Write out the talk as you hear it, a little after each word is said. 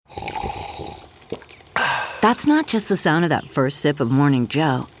That's not just the sound of that first sip of Morning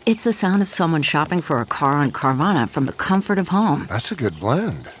Joe. It's the sound of someone shopping for a car on Carvana from the comfort of home. That's a good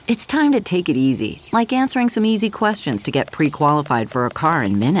blend. It's time to take it easy, like answering some easy questions to get pre-qualified for a car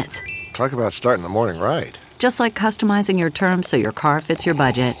in minutes. Talk about starting the morning right. Just like customizing your terms so your car fits your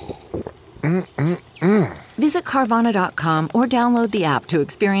budget. Visit Carvana.com or download the app to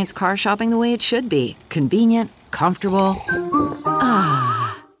experience car shopping the way it should be. Convenient, comfortable.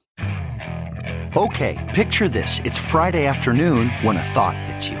 Okay, picture this. It's Friday afternoon when a thought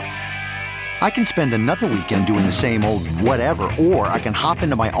hits you. I can spend another weekend doing the same old whatever, or I can hop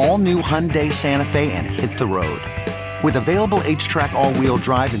into my all-new Hyundai Santa Fe and hit the road. With available H-Track all-wheel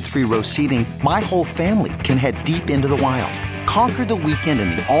drive and 3-row seating, my whole family can head deep into the wild. Conquer the weekend in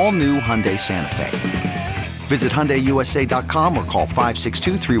the all-new Hyundai Santa Fe. Visit HyundaiUSA.com or call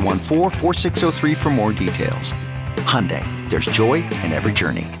 562-314-4603 for more details. Hyundai, there's joy in every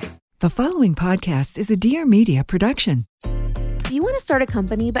journey. The following podcast is a Dear Media production. Do you want to start a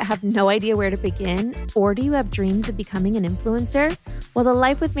company but have no idea where to begin? Or do you have dreams of becoming an influencer? Well, the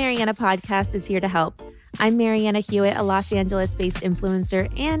Life with Marianna podcast is here to help. I'm Marianna Hewitt, a Los Angeles-based influencer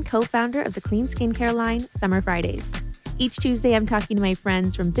and co-founder of the clean skincare line, Summer Fridays. Each Tuesday, I'm talking to my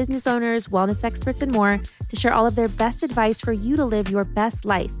friends from business owners, wellness experts, and more to share all of their best advice for you to live your best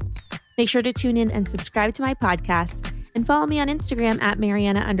life. Make sure to tune in and subscribe to my podcast and follow me on Instagram at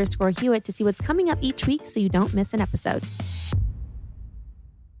Marianna_Hewitt to see what's coming up each week so you don't miss an episode.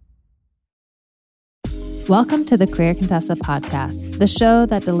 Welcome to the Career Contessa podcast, the show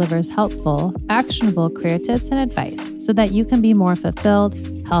that delivers helpful, actionable career tips and advice so that you can be more fulfilled,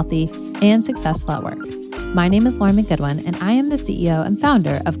 healthy, and successful at work. My name is Lauren McGoodwin, and I am the CEO and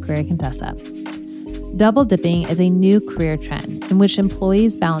founder of Career Contessa. Double dipping is a new career trend in which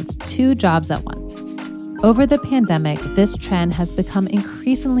employees balance two jobs at once. Over the pandemic, this trend has become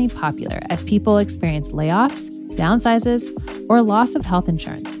increasingly popular as people experience layoffs, downsizes, or loss of health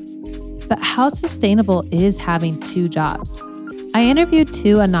insurance. But how sustainable is having two jobs? I interviewed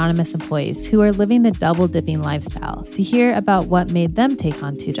two anonymous employees who are living the double dipping lifestyle to hear about what made them take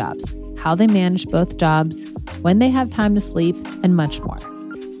on two jobs, how they manage both jobs, when they have time to sleep, and much more.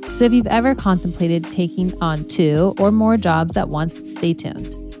 So if you've ever contemplated taking on two or more jobs at once, stay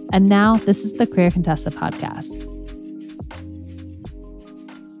tuned. And now, this is the Career Contessa podcast.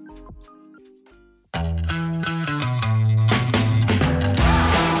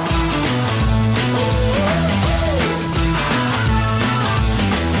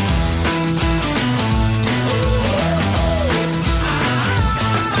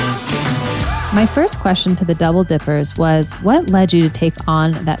 My first question to the Double Dippers was, what led you to take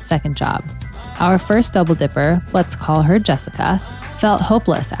on that second job? Our first Double Dipper, let's call her Jessica, felt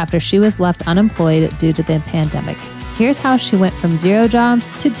hopeless after she was left unemployed due to the pandemic. Here's how she went from 0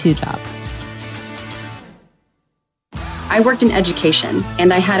 jobs to 2 jobs. I worked in education,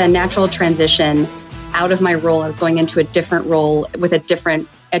 and I had a natural transition out of my role. I was going into a different role with a different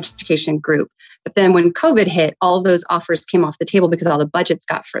education group. But then when COVID hit, all of those offers came off the table because all the budgets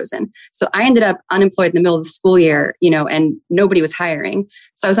got frozen. So I ended up unemployed in the middle of the school year, and nobody was hiring.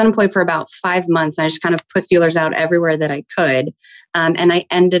 So I was unemployed for about 5 months. And I just kind of put feelers out everywhere that I could. And I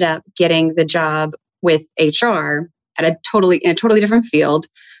ended up getting the job with HR in a totally different field.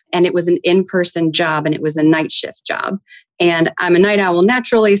 And it was an in-person job, and it was a night shift job. And I'm a night owl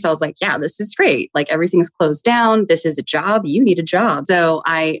naturally. So I was like, yeah, this is great. Like, everything's closed down. This is a job. You need a job. So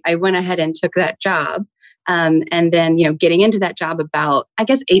I went ahead and took that job. And then, getting into that job about,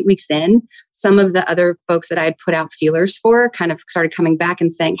 8 weeks in, some of the other folks that I had put out feelers for kind of started coming back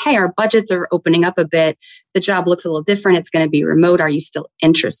and saying, hey, our budgets are opening up a bit. The job looks a little different. It's going to be remote. Are you still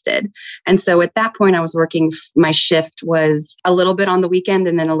interested? And so at that point, I was working, my shift was a little bit on the weekend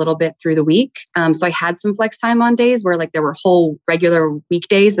and then a little bit through the week. So I had some flex time on days where there were whole regular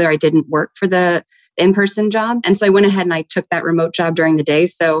weekdays that I didn't work for the in-person job. And so I went ahead and I took that remote job during the day.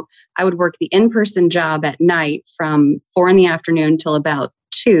 So I would work the in-person job at night from 4 p.m. till about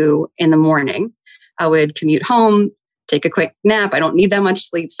 2 a.m. I would commute home, take a quick nap. I don't need that much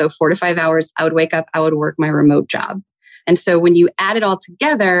sleep. So 4 to 5 hours, I would wake up, I would work my remote job. And so when you add it all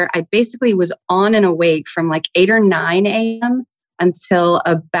together, I basically was on and awake from 8 or 9 a.m. until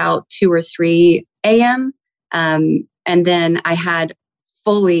about 2 or 3 a.m. And then I had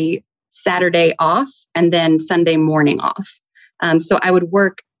fully Saturday off and then Sunday morning off. So I would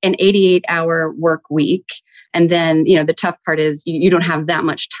work an 88-hour work week. And then, the tough part is you don't have that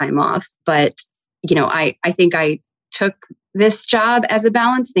much time off. But, I think I took this job as a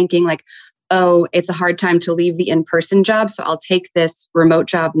balance, thinking it's a hard time to leave the in-person job. So I'll take this remote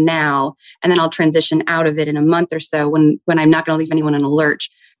job now, and then I'll transition out of it in a month or so when I'm not going to leave anyone in a lurch.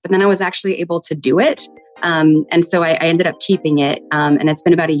 But then I was actually able to do it And so I ended up keeping it. And it's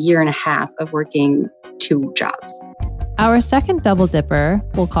been about a year and a half of working 2 jobs. Our second double dipper,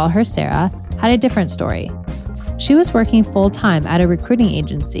 we'll call her Sarah, had a different story. She was working full-time at a recruiting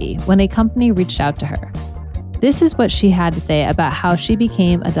agency when a company reached out to her. This is what she had to say about how she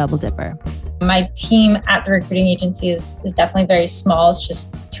became a double dipper. My team at the recruiting agency is definitely very small. It's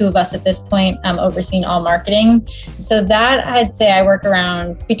just 2 of us at this point, overseeing all marketing. So that I'd say I work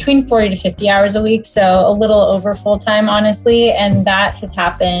around between 40 to 50 hours a week. So a little over full-time, honestly. And that has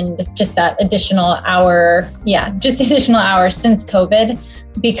happened just that additional hour. Just the additional hour since COVID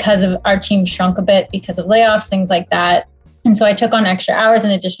because of our team shrunk a bit because of layoffs, things like that. And so I took on extra hours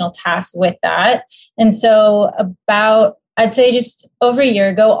and additional tasks with that. And so I'd say just over a year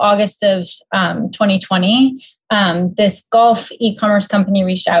ago, August of 2020, this golf e-commerce company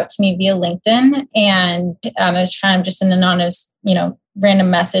reached out to me via LinkedIn, and it was kind of just an anonymous, random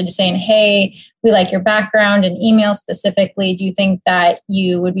message saying, "Hey, we like your background," and email specifically, "Do you think that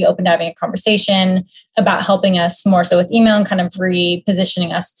you would be open to having a conversation about helping us more so with email and kind of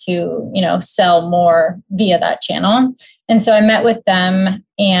repositioning us to, sell more via that channel?" And so I met with them,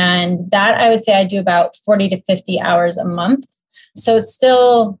 and that I would say I do about 40 to 50 hours a month. So it's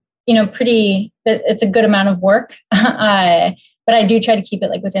still, it's a good amount of work. But I do try to keep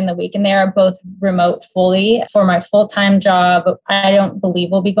it within the week. And they are both remote fully. For my full-time job, I don't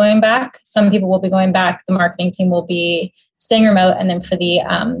believe we'll be going back. Some people will be going back. The marketing team will be staying remote. And then for the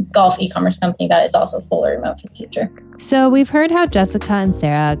golf e-commerce company, that is also fully remote for the future. So we've heard how Jessica and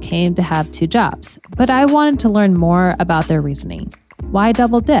Sarah came to have 2 jobs, but I wanted to learn more about their reasoning. Why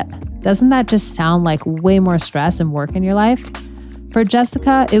double dip? Doesn't that just sound like way more stress and work in your life? For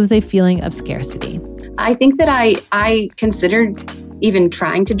Jessica, it was a feeling of scarcity. I think that I considered even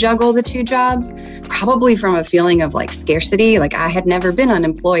trying to juggle the 2 jobs, probably from a feeling of scarcity. I had never been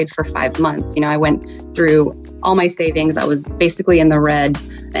unemployed for 5 months. I went through all my savings. I was basically in the red.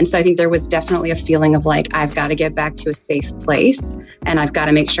 And so I think there was definitely a feeling of I've got to get back to a safe place and I've got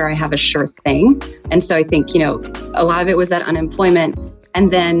to make sure I have a sure thing. And so I think, a lot of it was that unemployment.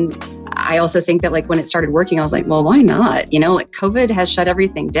 And then I also think that when it started working, I was like, well, why not? COVID has shut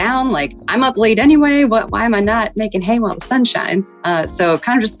everything down. I'm up late anyway. Why am I not making hay while the sun shines? So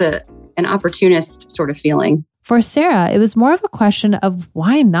kind of just an opportunist sort of feeling. For Sarah, it was more of a question of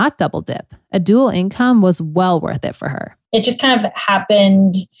why not double dip? A dual income was well worth it for her. It just kind of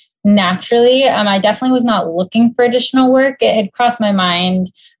happened naturally. I definitely was not looking for additional work. It had crossed my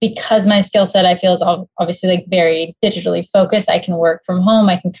mind because my skill set, I feel, is obviously very digitally focused. I can work from home.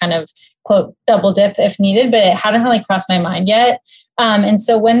 I can kind of quote double dip if needed, but it hadn't really crossed my mind yet. And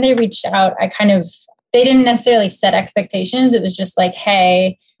so when they reached out, they didn't necessarily set expectations. It was just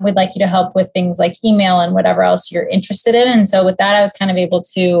hey, we'd like you to help with things like email and whatever else you're interested in. And so with that, I was kind of able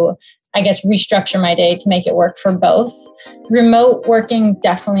to, restructure my day to make it work for both. Remote working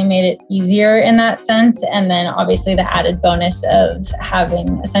definitely made it easier in that sense. And then obviously the added bonus of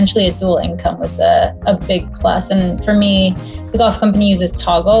having essentially a dual income was a big plus. And for me, the golf company uses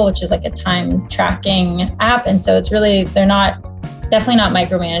Toggle, which is a time tracking app. And so it's really, definitely not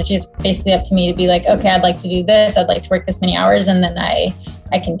micromanaging. It's basically up to me to be okay, I'd like to do this. I'd like to work this many hours. And then I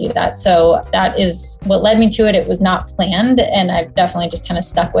can do that. So that is what led me to it. It was not planned. And I've definitely just kind of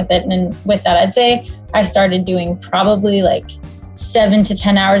stuck with it. And with that, I'd say I started doing probably 7 to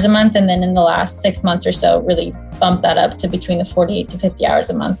 10 hours a month. And then in the last 6 months or so, really bumped that up to between the 48 to 50 hours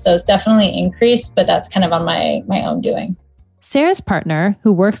a month. So it's definitely increased, but that's kind of on my own doing. Sarah's partner,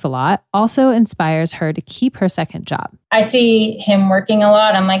 who works a lot, also inspires her to keep her second job. I see him working a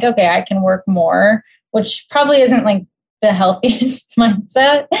lot. I'm okay, I can work more, which probably isn't the healthiest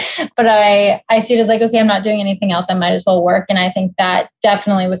mindset, but I see it as okay, I'm not doing anything else. I might as well work. And I think that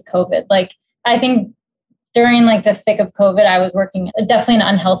definitely with COVID, I think during the thick of COVID, I was working definitely an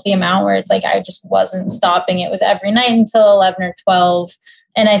unhealthy amount where it's I just wasn't stopping. It was every night until 11 or 12.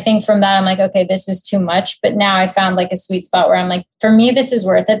 And I think from that, I'm okay, this is too much. But now I found a sweet spot where I'm for me, this is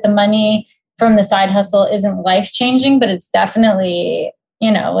worth it. The money from the side hustle isn't life-changing, but it's definitely,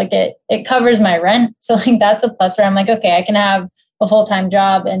 it covers my rent. So that's a plus where I'm okay, I can have a full-time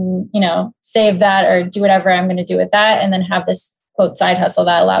job and, save that or do whatever I'm going to do with that. And then have this quote side hustle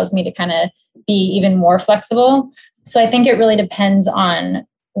that allows me to kind of be even more flexible. So I think it really depends on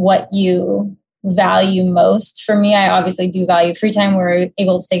what you value most. For me, I obviously do value free time. We're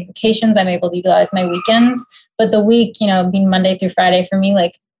able to take vacations. I'm able to utilize my weekends, but the week, being Monday through Friday for me,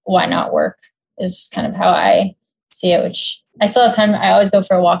 why not work is just kind of how I see it, which I still have time. I always go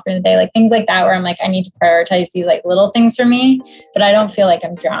for a walk during the day, things like that, where I'm I need to prioritize these little things for me, but I don't feel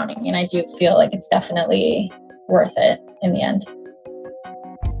I'm drowning. And I do feel it's definitely worth it in the end.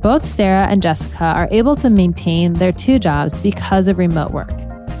 Both Sarah and Jessica are able to maintain their 2 jobs because of remote work.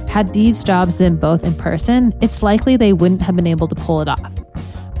 Had these jobs been both in person, it's likely they wouldn't have been able to pull it off.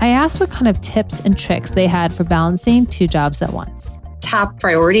 I asked what kind of tips and tricks they had for balancing 2 jobs at once. Top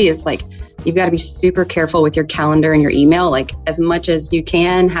priority is like, you've got to be super careful with your calendar and your email. Like as much as you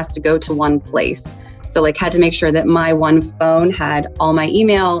can has to go to one place. So like had to make sure that my one phone had all my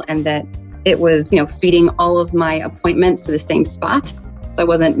email and that it was, feeding all of my appointments to the same spot. So I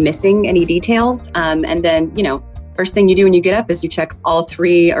wasn't missing any details. And then, first thing you do when you get up is you check all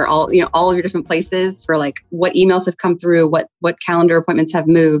 3 or all of your different places for like what emails have come through, what calendar appointments have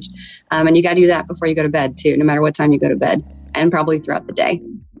moved. And you got to do that before you go to bed too, no matter what time you go to bed and probably throughout the day.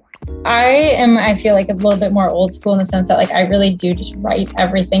 I feel like a little bit more old school in the sense that like I really do just write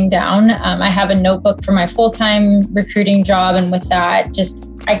everything down. I have a notebook for my full-time recruiting job. And with that,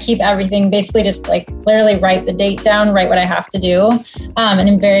 I keep everything, basically just like literally write the date down, write what I have to do. And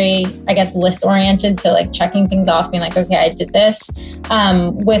I'm very, list oriented. So like checking things off, being like, okay, I did this.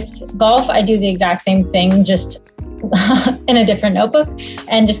 With golf, I do the exact same thing, just in a different notebook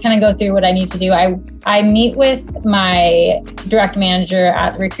and just kind of go through what I need to do. I meet with my direct manager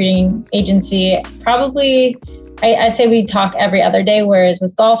at the recruiting agency. Probably, I'd say we talk every other day, whereas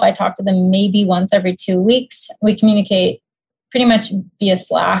with golf, I talk to them maybe once every 2 weeks. We communicate pretty much via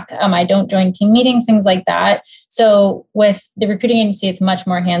Slack. I don't join team meetings, things like that. So with the recruiting agency, it's much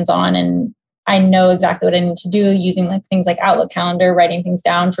more hands-on and I know exactly what I need to do using like things like Outlook calendar, writing things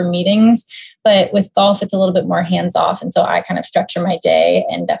down for meetings. But with golf, it's a little bit more hands-off. And so I kind of structure my day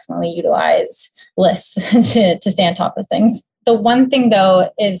and definitely utilize lists to stay on top of things. The one thing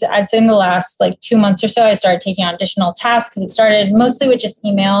though is I'd say in the last 2 months or so, I started taking on additional tasks because it started mostly with just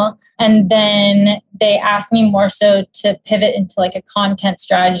email. And then they asked me more so to pivot into like a content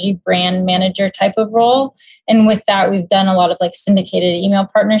strategy brand manager type of role. And with that, we've done a lot of like syndicated email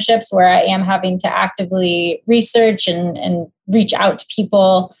partnerships where I am having to actively research and reach out to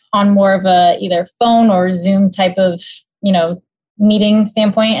people on more of a either phone or Zoom type of, meeting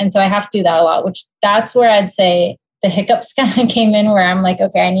standpoint. And so I have to do that a lot, which that's where I'd say the hiccups kind of came in where I'm like,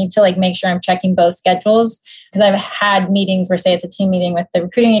 okay, I need to make sure I'm checking both schedules because I've had meetings where say it's a team meeting with the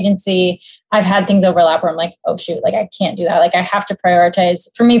recruiting agency. I've had things overlap where I'm like, oh shoot, I can't do that. I have to prioritize.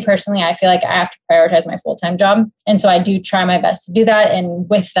 For me personally, I feel like I have to prioritize my full-time job. And so I do try my best to do that. And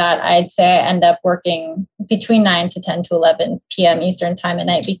with that, I'd say I end up working between 9 to 10 to 11 p.m. Eastern time at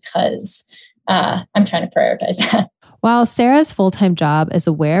night because I'm trying to prioritize that. While Sarah's full-time job is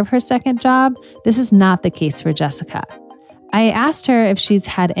aware of her second job, this is not the case for Jessica. I asked her if she's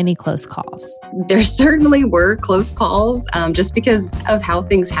had any close calls. There certainly were close calls just because of how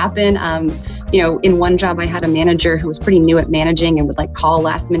things happen. In one job, I had a manager who was pretty new at managing and would call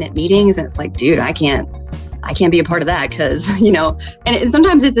last minute meetings. And it's like, dude, I can't be a part of that because, and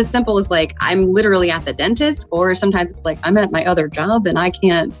sometimes it's as simple as I'm literally at the dentist, or sometimes it's I'm at my other job and I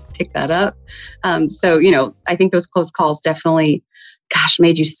can't pick that up. So, I think those close calls definitely,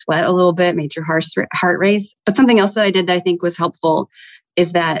 made you sweat a little bit, made your heart race. But something else that I did that I think was helpful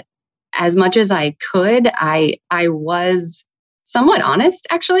is that as much as I could, I was somewhat honest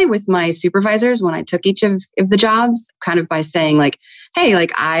actually with my supervisors when I took each of the jobs, kind of by saying hey,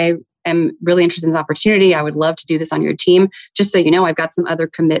 I am really interested in this opportunity. I would love to do this on your team. Just so you know, I've got some other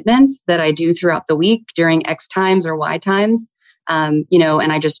commitments that I do throughout the week during X times or Y times. And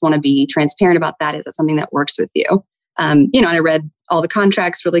I just want to be transparent about that. Is that something that works with you? And I read all the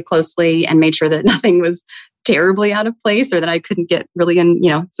contracts really closely and made sure that nothing was terribly out of place or that I couldn't get really in,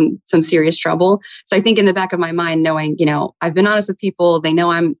 some serious trouble. So I think in the back of my mind, knowing, I've been honest with people, they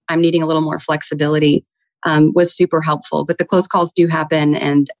know I'm needing a little more flexibility, was super helpful. But the close calls do happen.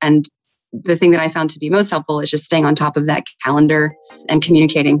 And the thing that I found to be most helpful is just staying on top of that calendar and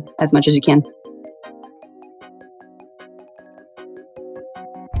communicating as much as you can.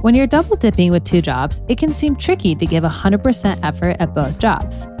 When you're double dipping with 2 jobs, it can seem tricky to give 100% effort at both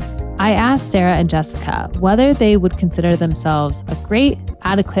jobs. I asked Sarah and Jessica whether they would consider themselves a great,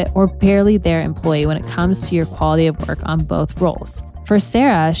 adequate, or barely there employee when it comes to your quality of work on both roles. For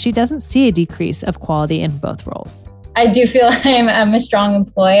Sarah, she doesn't see a decrease of quality in both roles. I do feel I'm a strong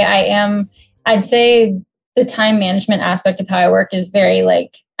employee. I'd say the time management aspect of how I work is very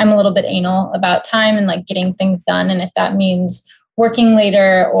I'm a little bit anal about time and getting things done. And if that means working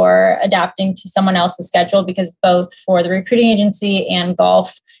later or adapting to someone else's schedule, because both for the recruiting agency and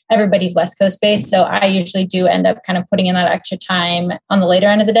golf, everybody's West Coast based. So I usually do end up kind of putting in that extra time on the later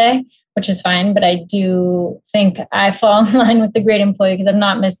end of the day, which is fine. But I do think I fall in line with the great employee because I'm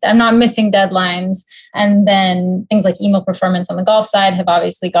not missing deadlines. And then things like email performance on the golf side have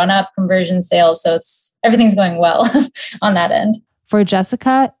obviously gone up, conversion, sales. So everything's going well on that end. For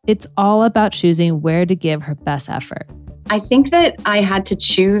Jessica, it's all about choosing where to give her best effort. I think that I had to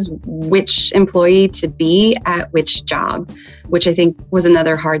choose which employee to be at which job, which I think was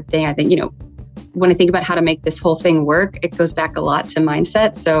another hard thing. I think, when I think about how to make this whole thing work, it goes back a lot to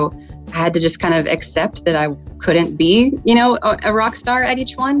mindset. So I had to just kind of accept that I couldn't be, a rock star at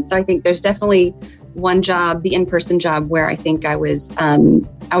each one. So I think there's definitely one job, the in-person job, where I think I was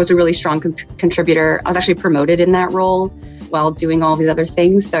a really strong contributor. I was actually promoted in that role while doing all these other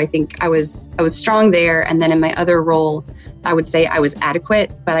things. So I think I was strong there. And then in my other role, I would say I was adequate,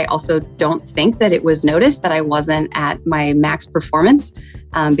 but I also don't think that it was noticed that I wasn't at my max performance,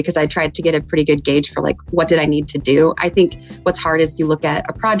 because I tried to get a pretty good gauge for what did I need to do. I think what's hard is you look at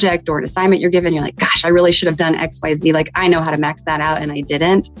a project or an assignment you're given, you're like, gosh, I really should have done X, Y, Z. I know how to max that out and I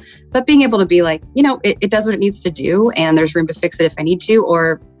didn't. But being able to be it does what it needs to do and there's room to fix it if I need to,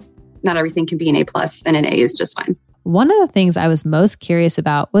 or not everything can be an A+, and an A is just fine. One of the things I was most curious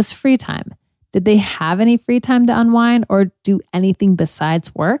about was free time. Did they have any free time to unwind or do anything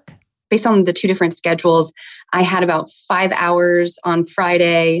besides work? Based on the two different schedules, I had about 5 hours on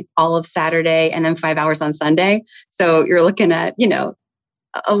Friday, all of Saturday, and then 5 hours on Sunday. So you're looking at,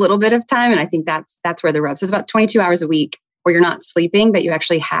 a little bit of time. And I think that's where the rubs is. About 22 hours a week where you're not sleeping that you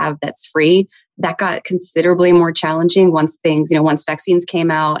actually have that's free. That got considerably more challenging once once vaccines came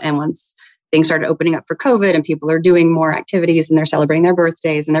out and once things started opening up for COVID and people are doing more activities and they're celebrating their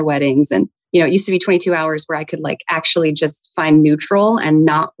birthdays and their weddings. And, it used to be 22 hours where I could actually just find neutral and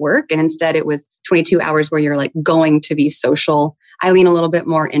not work. And instead it was 22 hours where you're going to be social. I lean a little bit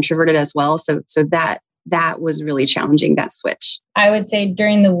more introverted as well. So that was really challenging, that switch. I would say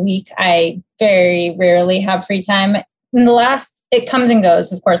during the week, I very rarely have free time. It comes and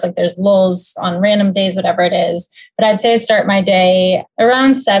goes, of course, there's lulls on random days, whatever it is. But I'd say I start my day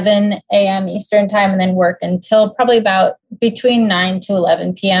around 7 a.m. Eastern time and then work until probably about between 9 to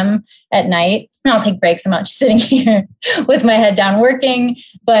 11 p.m. at night. And I'll take breaks. I'm not just sitting here with my head down working,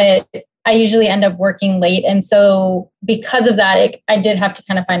 but I usually end up working late. And so because of that, I did have to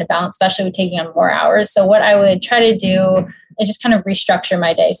kind of find a balance, especially with taking on more hours. So what I would try to do is just kind of restructure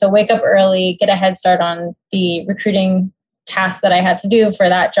my day. So wake up early, get a head start on the recruiting tasks that I had to do for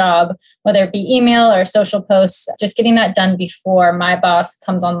that job, whether it be email or social posts. Just getting that done before my boss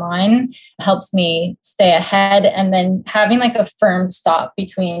comes online helps me stay ahead. And then having a firm stop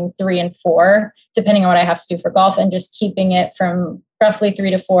between 3 and 4, depending on what I have to do for golf, and just keeping it from roughly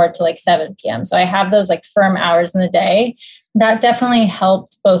 3 to 4 to 7 p.m. So I have those firm hours in the day. That definitely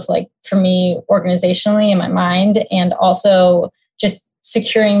helped both for me organizationally in my mind, and also just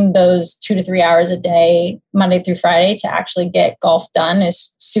securing those 2 to 3 hours a day, Monday through Friday, to actually get golf done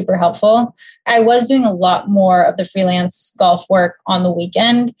is super helpful. I was doing a lot more of the freelance golf work on the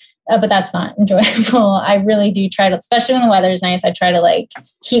weekend, but that's not enjoyable. I really do try to, especially when the weather is nice, I try to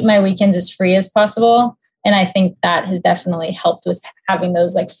keep my weekends as free as possible. And I think that has definitely helped with having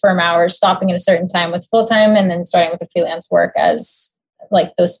those firm hours, stopping at a certain time with full time and then starting with the freelance work as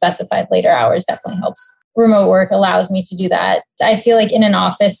those specified later hours definitely helps. Remote work allows me to do that. I feel in an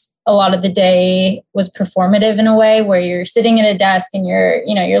office, a lot of the day was performative in a way where you're sitting at a desk and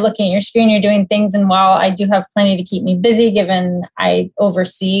you're looking at your screen, you're doing things. And while I do have plenty to keep me busy, given I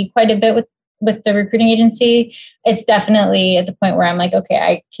oversee quite a bit with the recruiting agency, it's definitely at the point where I'm okay,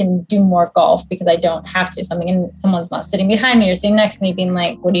 I can do more golf because I don't have to. Someone's not sitting behind me or sitting next to me being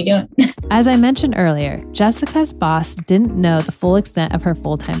what are you doing? As I mentioned earlier, Jessica's boss didn't know the full extent of her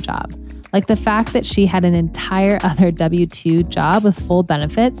full-time job. The fact that she had an entire other W-2 job with full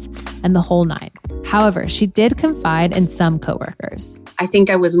benefits and the whole nine. However, she did confide in some coworkers. I think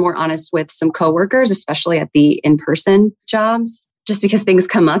I was more honest with some coworkers, especially at the in-person jobs, just because things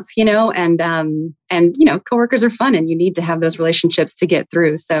come up, and coworkers are fun and you need to have those relationships to get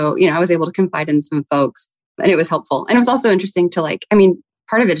through. So, I was able to confide in some folks and it was helpful. And it was also interesting to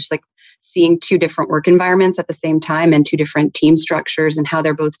part of it is seeing two different work environments at the same time and two different team structures and how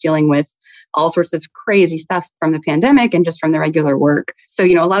they're both dealing with all sorts of crazy stuff from the pandemic and just from the regular work. So,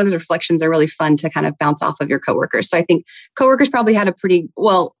 a lot of those reflections are really fun to kind of bounce off of your coworkers. So I think coworkers probably had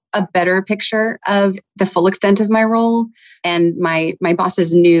a better picture of the full extent of my role. And my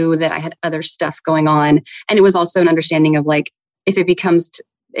bosses knew that I had other stuff going on. And it was also an understanding of if it comes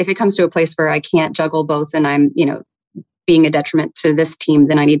to a place where I can't juggle both and I'm, being a detriment to this team,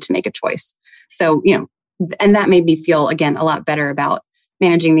 then I need to make a choice. So, and that made me feel, again, a lot better about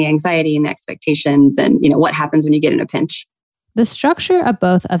managing the anxiety and the expectations and, what happens when you get in a pinch. The structure of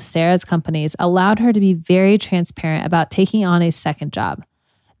both of Sarah's companies allowed her to be very transparent about taking on a second job.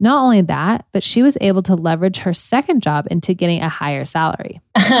 Not only that, but she was able to leverage her second job into getting a higher salary.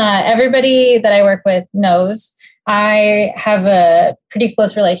 Everybody that I work with knows I have a pretty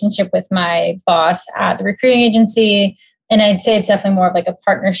close relationship with my boss at the recruiting agency. And I'd say it's definitely more of like a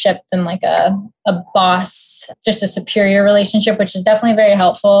partnership than like a boss, just a superior relationship, which is definitely very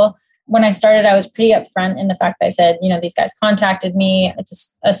helpful. When I started, I was pretty upfront in the fact that I said, these guys contacted me.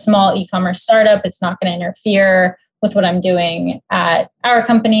 It's a small e-commerce startup. It's not going to interfere with what I'm doing at our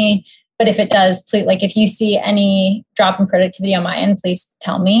company. But if it does, please, like if you see any drop in productivity on my end, please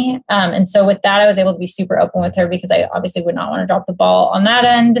tell me. And so with that, I was able to be super open with her because I obviously would not want to drop the ball on that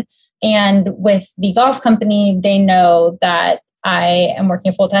end. And with the golf company, they know that I am working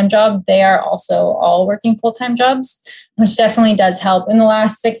a full-time job. They are also all working full-time jobs, which definitely does help. In the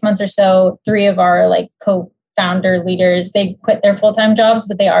last 6 months or so, 3 of our co-founder leaders, they quit their full-time jobs,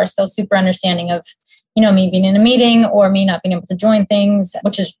 but they are still super understanding of, me being in a meeting or me not being able to join things,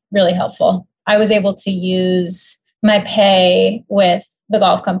 which is really helpful. I was able to use my pay with the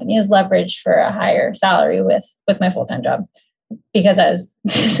golf company as leverage for a higher salary with my full-time job, because I was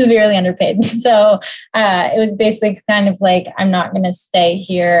severely underpaid. So it was basically kind of like, I'm not going to stay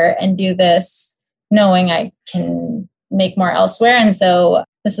here and do this knowing I can make more elsewhere. And so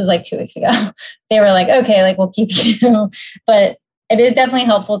this was 2 weeks ago. They were like, okay, we'll keep you. But it is definitely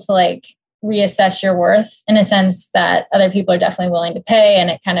helpful to reassess your worth in a sense that other people are definitely willing to pay.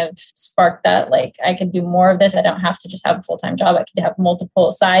 And it kind of sparked that, I could do more of this. I don't have to just have a full-time job. I could have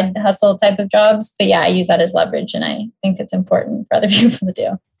multiple side hustle type of jobs. But yeah, I use that as leverage. And I think it's important for other people to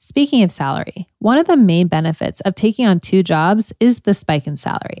do. Speaking of salary, one of the main benefits of taking on 2 jobs is the spike in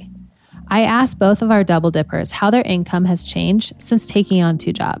salary. I asked both of our double dippers how their income has changed since taking on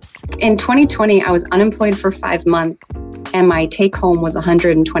 2 jobs. In 2020, I was unemployed for 5 months and my take home was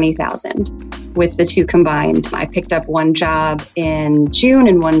 $120,000 with the 2 combined. I picked up 1 job in June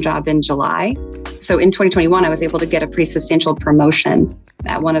and 1 job in July. So in 2021, I was able to get a pretty substantial promotion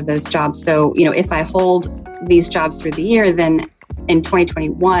at one of those jobs. So, if I hold these jobs through the year, then in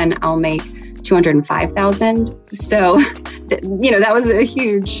 2021, I'll make $205,000. So, that was a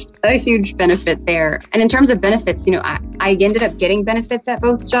huge benefit there. And in terms of benefits, I ended up getting benefits at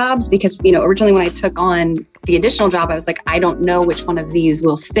both jobs because, originally when I took on the additional job, I was like, I don't know which one of these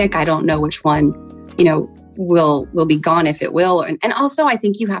will stick. I don't know which one, will be gone if it will. And also, I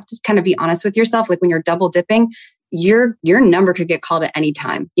think you have to kind of be honest with yourself. When you're double dipping, your number could get called at any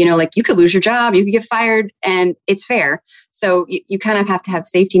time. You could lose your job, you could get fired, and it's fair. So you kind of have to have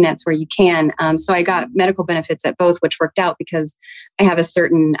safety nets where you can. So I got medical benefits at both, which worked out because I have a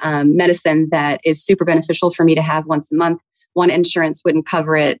certain medicine that is super beneficial for me to have once a month. One insurance wouldn't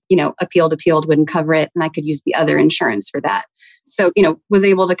cover it, appealed wouldn't cover it, and I could use the other insurance for that. So, was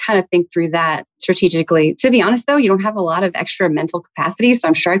able to kind of think through that strategically. To be honest, though, you don't have a lot of extra mental capacity. So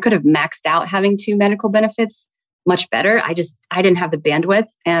I'm sure I could have maxed out having 2 medical benefits much better. I didn't have the bandwidth,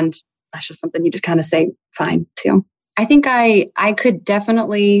 and that's just something you just kind of say, fine, too. I think I could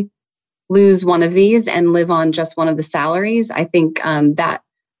definitely lose one of these and live on just one of the salaries. I think that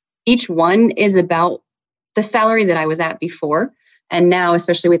each one is about the salary that I was at before. And now,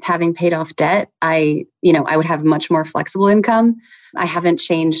 especially with having paid off debt, I would have much more flexible income. I haven't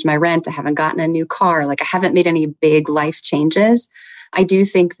changed my rent. I haven't gotten a new car. I haven't made any big life changes. I do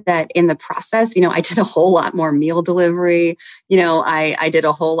think that in the process, I did a whole lot more meal delivery. I did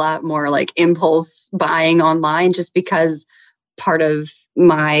a whole lot more impulse buying online just because part of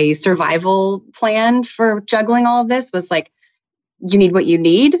my survival plan for juggling all of this was you need what you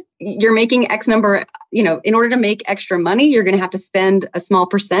need. You're making X number, in order to make extra money, you're going to have to spend a small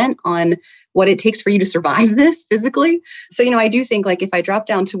percent on what it takes for you to survive this physically. So, I do think if I drop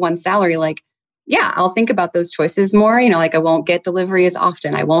down to one salary, yeah, I'll think about those choices more. I won't get delivery as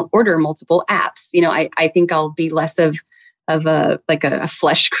often. I won't order multiple apps. I think I'll be less of a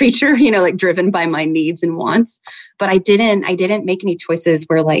flesh creature, driven by my needs and wants. But I didn't make any choices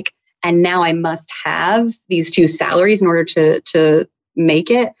where and now I must have these 2 salaries in order to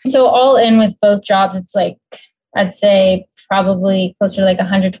make it. So all in with both jobs, it's I'd say probably closer to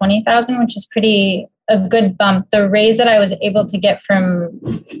 120,000, which is a good bump. The raise that I was able to get from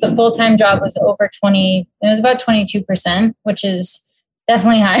the full-time job was it was about 22%, which is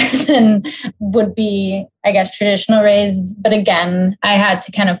definitely higher than would be, I guess, traditional raise. But again, I had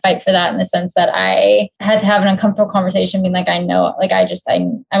to kind of fight for that in the sense that I had to have an uncomfortable conversation being I know,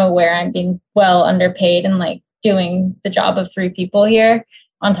 I'm aware I'm being well underpaid and doing the job of 3 people here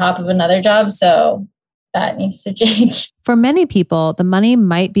on top of another job. So that needs to change. For many people, the money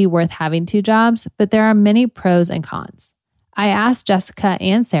might be worth having 2 jobs, but there are many pros and cons. I asked Jessica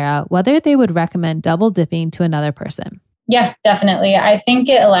and Sarah whether they would recommend double dipping to another person. Yeah, definitely. I think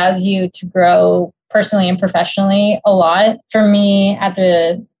it allows you to grow personally and professionally a lot. For me, at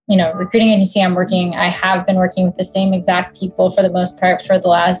the recruiting agency I have been working with the same exact people for the most part for the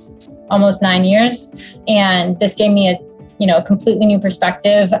last almost 9 years. And this gave me a completely new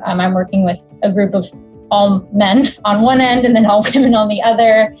perspective. I'm working with a group of all men on one end and then all women on the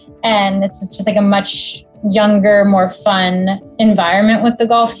other. And it's just like a much younger, more fun environment with the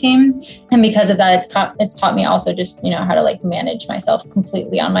golf team. And because of that, it's taught me also just, how to like manage myself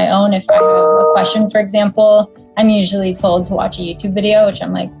completely on my own. If I have a question, for example, I'm usually told to watch a YouTube video, which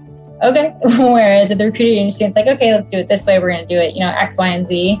I'm like, okay. Whereas at the recruiting agency, it's like, okay, let's do it this way. We're going to do it, X, Y, and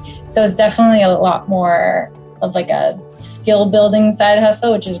Z. So it's definitely a lot more of like a skill building side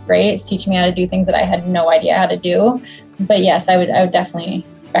hustle, which is great. It's teaching me how to do things that I had no idea how to do. But yes, I would definitely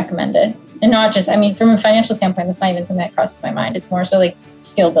recommend it. And not just, from a financial standpoint, that's not even something that crosses my mind. It's more so like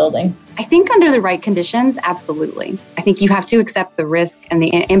skill building. I think under the right conditions, absolutely. I think you have to accept the risk and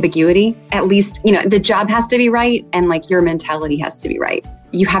the ambiguity. At least, the job has to be right and like your mentality has to be right.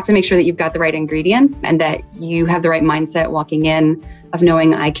 You have to make sure that you've got the right ingredients and that you have the right mindset walking in of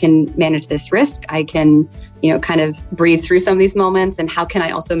knowing I can manage this risk. I can, kind of breathe through some of these moments. And how can I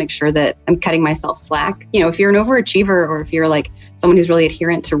also make sure that I'm cutting myself slack? If you're an overachiever or if you're like someone who's really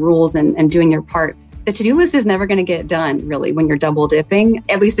adherent to rules and doing your part, the to-do list is never going to get done really when you're double dipping.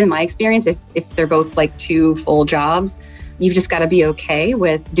 At least in my experience, if they're both like 2 full jobs, you've just got to be okay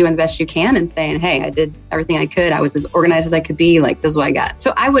with doing the best you can and saying, hey, I did everything I could. I was as organized as I could be. Like, this is what I got.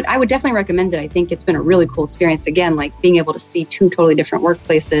 So I would definitely recommend it. I think it's been a really cool experience. Again, like being able to see 2 totally different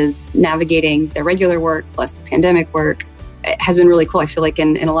workplaces, navigating the regular work plus the pandemic work. It has been really cool. I feel like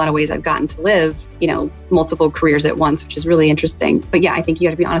in a lot of ways I've gotten to live, multiple careers at once, which is really interesting. But yeah, I think you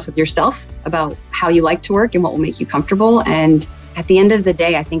have to be honest with yourself about how you like to work and what will make you comfortable. And at the end of the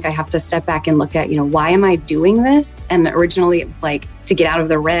day, I think I have to step back and look at, why am I doing this? And originally it was like to get out of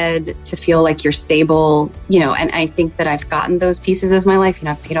the red, to feel like you're stable, and I think that I've gotten those pieces of my life.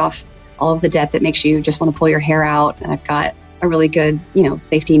 I've paid off all of the debt that makes you just want to pull your hair out. And I've got a really good,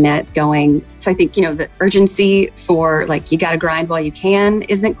 safety net going. So I think, the urgency for like, you got to grind while you can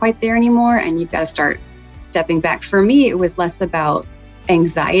isn't quite there anymore. And you've got to start stepping back. For me, it was less about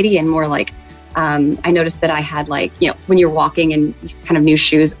anxiety and more like, I noticed that I had like, when you're walking in kind of new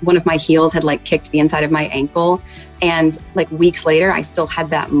shoes, one of my heels had like kicked the inside of my ankle. And like weeks later, I still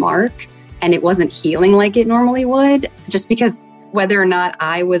had that mark and it wasn't healing like it normally would, just because whether or not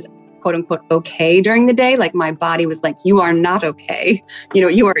I was quote unquote okay during the day, like my body was like, you are not okay.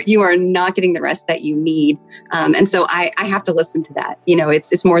 You are not getting the rest that you need. And so I have to listen to that.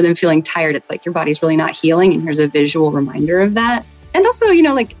 It's more than feeling tired. It's like your body's really not healing. And here's a visual reminder of that. And also,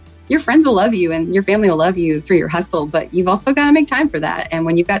 like your friends will love you and your family will love you through your hustle, but you've also got to make time for that. And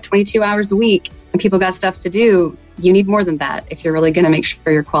when you've got 22 hours a week and people got stuff to do, you need more than that if you're really going to make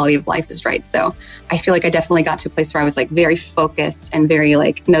sure your quality of life is right. So I feel like I definitely got to a place where I was like very focused and very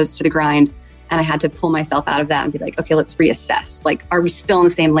like nose to the grind. And I had to pull myself out of that and be like, okay, let's reassess. Like, are we still in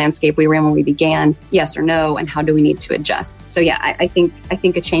the same landscape we were in when we began? Yes or no? And how do we need to adjust? So yeah, I think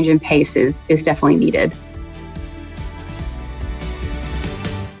a change in pace is definitely needed.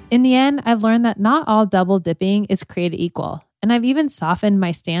 In the end, I've learned that not all double dipping is created equal. And I've even softened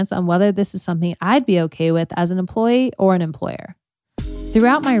my stance on whether this is something I'd be okay with as an employee or an employer.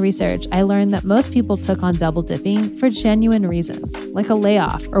 Throughout my research, I learned that most people took on double dipping for genuine reasons, like a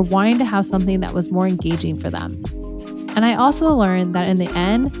layoff or wanting to have something that was more engaging for them. And I also learned that in the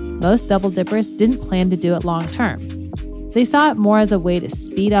end, most double dippers didn't plan to do it long term. They saw it more as a way to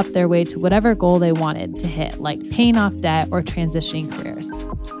speed up their way to whatever goal they wanted to hit, like paying off debt or transitioning careers.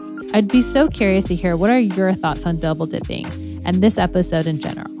 I'd be so curious to hear what are your thoughts on double dipping and this episode in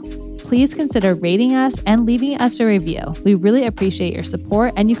general. Please consider rating us and leaving us a review. We really appreciate your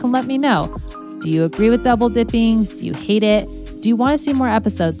support, and you can let me know. Do you agree with double dipping? Do you hate it? Do you want to see more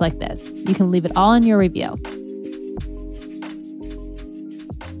episodes like this? You can leave it all in your review.